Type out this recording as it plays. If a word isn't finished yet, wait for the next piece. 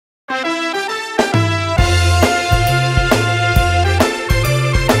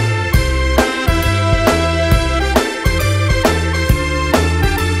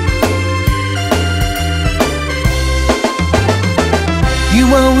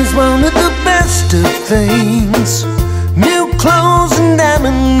always wanted the best of things, new clothes and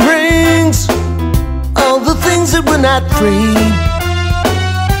diamond rings, all the things that were not free.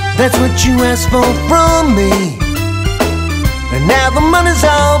 That's what you asked for from me, and now the money's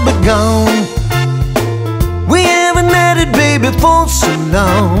all but gone. We haven't had it, baby, for so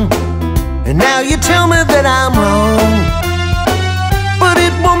long, and now you tell me that I'm wrong. But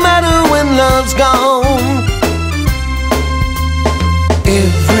it won't matter when love's gone.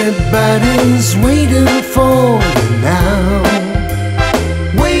 Everybody's waiting for you now,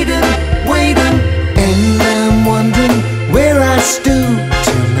 waiting, waiting, and I'm wondering where I stood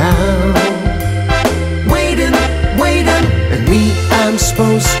till now. Waiting, waiting, and me, I'm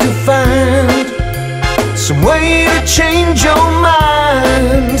supposed to find some way to change your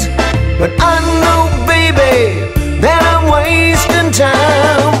mind. But I know, baby, that I'm wasting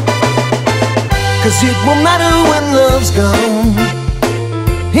time, 'cause it won't matter when love's gone.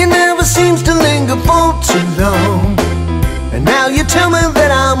 He never seems to linger for too long, and now you tell me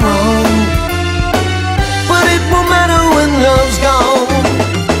that I'm wrong. But it won't matter when love's gone.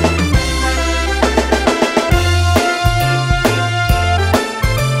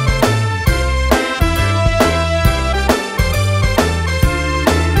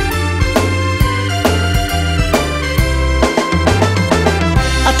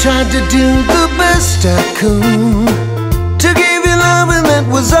 I tried to do the best I could to give you loving that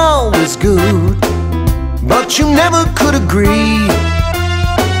was always good, but you never could agree.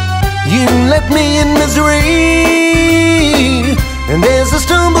 You left me in misery, and there's a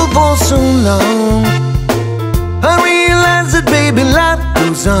stumble for so long. I realize that, baby, life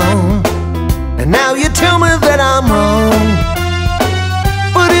goes on, and now you tell me that I'm wrong.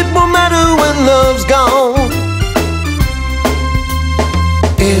 But it won't matter when love's gone.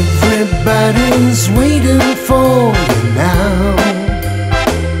 Everybody's waiting for you now,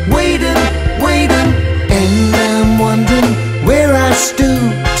 waiting, waiting, and I'm wondering where I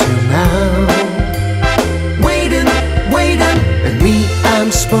stood till now. Waiting, waiting, and me, I'm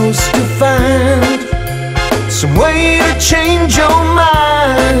supposed to find some way to change your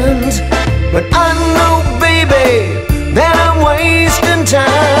mind. But I know, baby, that I'm wasting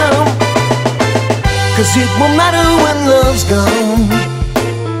time, 'cause it won't matter when love's gone.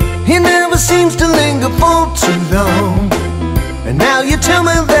 He never seems to linger for too long, and now you tell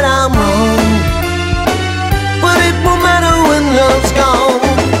me that I'm wrong. But it won't matter when love's gone.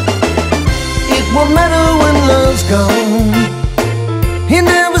 It won't matter when love's gone. He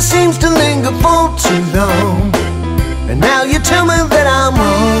never seems to linger for too long, and now you tell me that I'm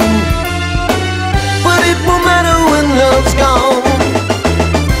wrong. But it won't matter when love's gone.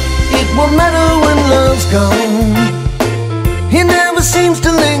 It won't matter when love's gone. He never seems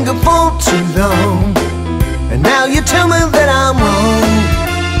to linger for too long, and now you tell me that